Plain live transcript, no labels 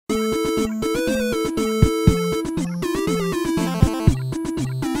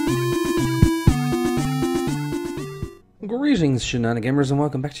Greetings, shenanigamers, and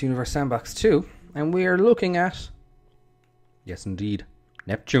welcome back to Universe Sandbox 2. And we are looking at, yes indeed,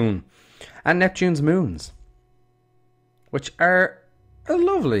 Neptune. And Neptune's moons. Which are a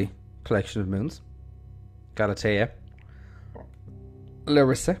lovely collection of moons. Galatea,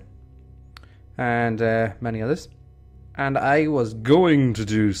 Larissa, and many others. And I was going to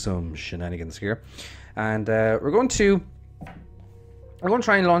do some shenanigans here. And we're going to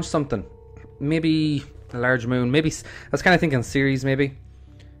try and launch something. Maybe a large moon. Maybe I was kind of thinking Ceres, maybe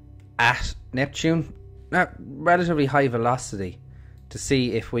at Neptune, at relatively high velocity, to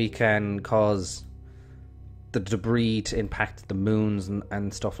see if we can cause the debris to impact the moons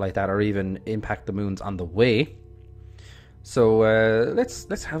and stuff like that, or even impact the moons on the way. So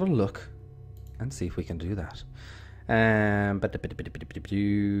let's have a look and see if we can do that.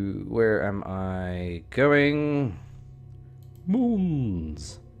 Where am I going?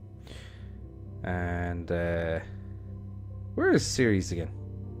 Moons. And where is Ceres again?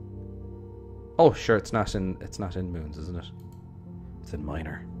 Oh, sure, it's not in moons, isn't it? It's in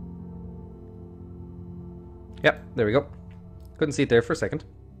minor. Yep, there we go. Couldn't see it there for a second.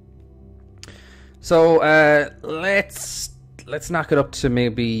 So let's knock it up to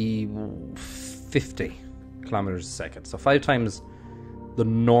maybe 50 kilometers a second. So 5 times the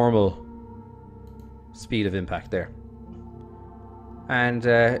normal speed of impact there. And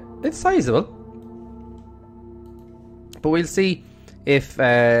it's sizable. But we'll see if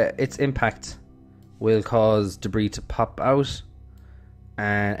its impact will cause debris to pop out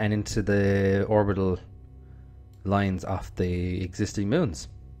and into the orbital lines of the existing moons.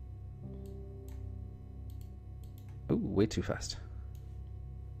 Oh, way too fast.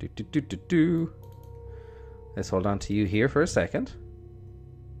 Let's hold on to you here for a second.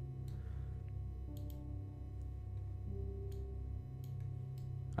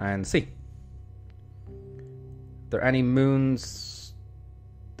 And see. Are there any moons?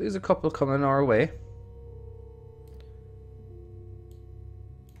 There's a couple coming our way.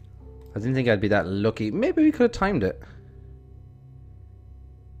 I didn't think I'd be that lucky. Maybe we could have timed it.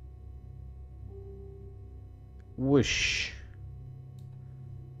 Whoosh.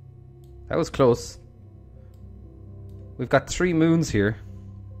 That was close. We've got 3 moons here.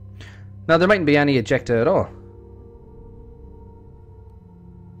 Now there mightn't be any ejecta at all.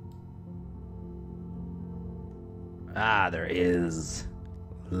 Ah, there is.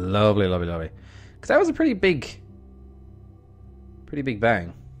 Lovely, lovely, lovely. Because that was a pretty big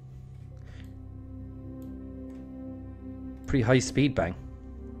bang. Pretty high speed bang.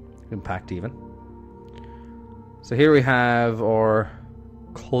 Impact even. So here we have our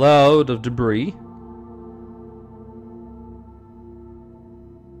cloud of debris.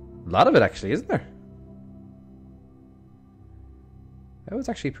 A lot of it actually, isn't there? That was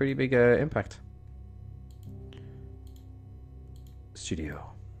actually a pretty big impact.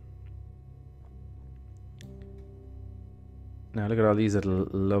 Studio. Now look at all these little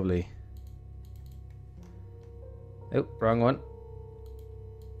lovely... Oh, wrong one.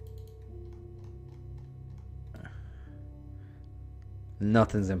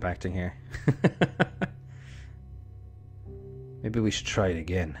 Nothing's impacting here. Maybe we should try it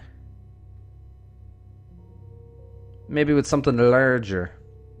again. Maybe with something larger.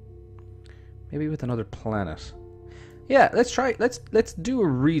 Maybe with another planet. Yeah, let's try. Let's do a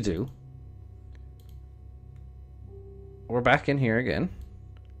redo. We're back in here again.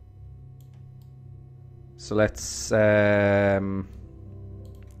 So let's just trying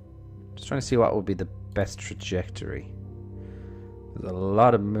to see what would be the best trajectory. There's a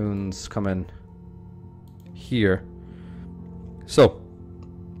lot of moons coming here. So,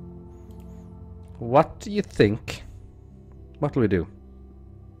 what do you think? What will we do?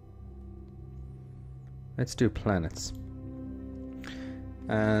 Let's do planets.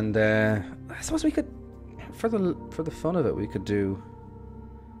 And I suppose we could, for the fun of it, we could do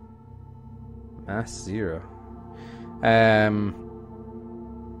mass 0.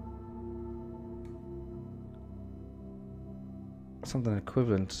 Something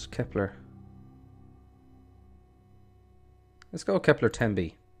equivalent, Kepler. Let's go Kepler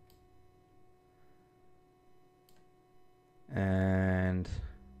 10b. And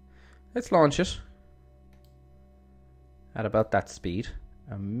let's launch it at about that speed.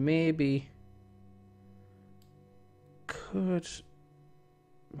 And maybe could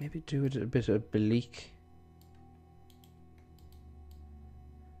do it a bit of oblique.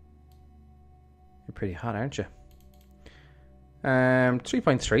 You're pretty hot, aren't you?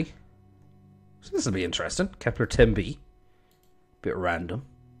 3.3. So this will be interesting. Kepler 10b. Bit random.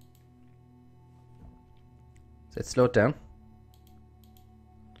 Let's slow it down.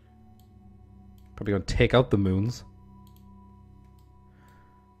 Probably going to take out the moons.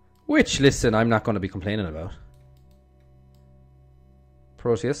 Which, listen, I'm not going to be complaining about.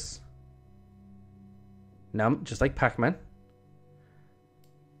 Proteus. Num, just like Pac-Man.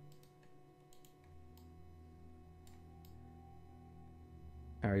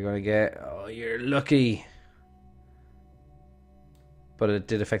 Are you going to get... Oh, you're lucky. But it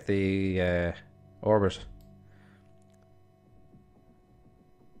did affect the orbit.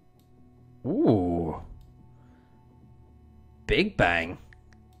 Ooh. Big Bang.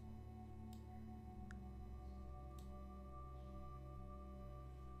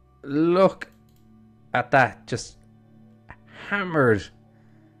 Look at that. Just hammered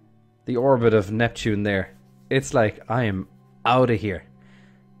the orbit of Neptune there. It's like, I am out of here.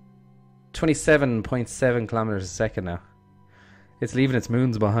 27.7 kilometers a second now. It's leaving its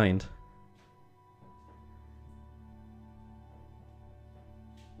moons behind.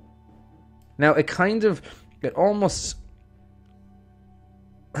 Now, it almost,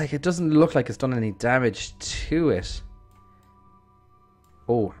 like, it doesn't look like it's done any damage to it.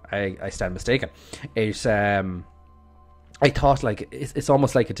 Oh, I stand mistaken. It's, I thought, like, it's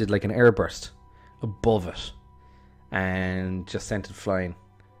almost like it did, like, an airburst above it. And just sent it flying.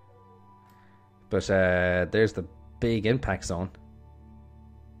 But, there's the big impact zone.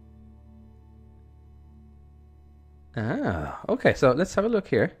 Ah, okay, so let's have a look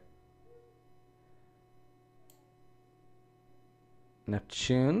here.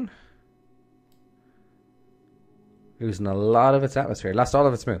 Neptune. Losing a lot of its atmosphere. Lost all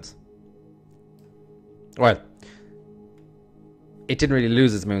of its moons. Well, it didn't really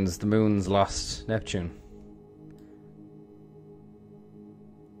lose its moons. The moons lost Neptune.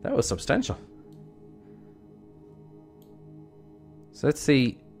 That was substantial. So let's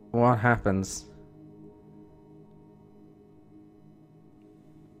see what happens.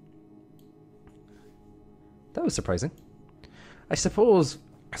 That was surprising. I suppose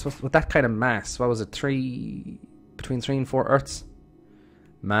with that kind of mass, what was it, between 3 and 4 Earths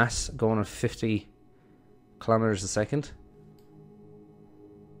mass going at 50 kilometers a second.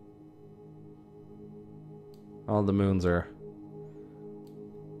 All the moons are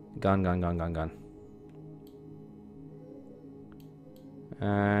gone.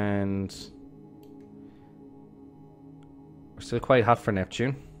 And we're still quite hot for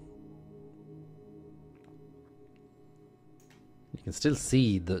Neptune. You can still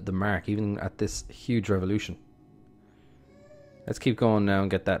see the mark even at this huge revolution. Let's keep going now and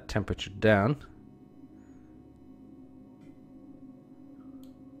get that temperature down.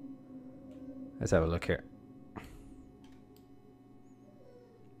 Let's have a look here.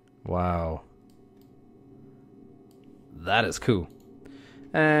 Wow. That is cool.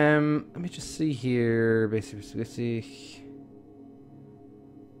 Let me just see here. Basically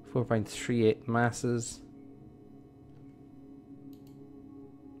 4.38 masses.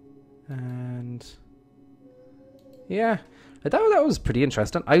 And yeah, that was pretty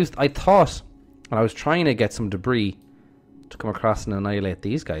interesting. I thought when I was trying to get some debris to come across and annihilate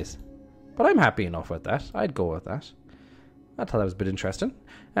these guys, but I'm happy enough with that. I'd go with that. I thought that was a bit interesting.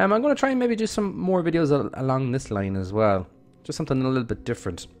 I'm going to try and maybe do some more videos along this line as well. Just something a little bit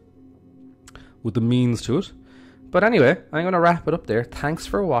different with the means to it. But anyway, I'm going to wrap it up there. Thanks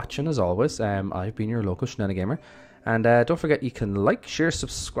for watching as always. I've been your local Shenanigamer. And don't forget, you can like, share,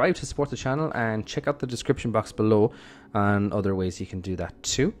 subscribe to support the channel, and check out the description box below on other ways you can do that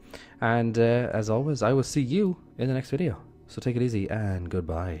too. And as always, I will see you in the next video. So take it easy and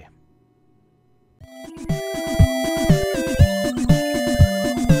goodbye.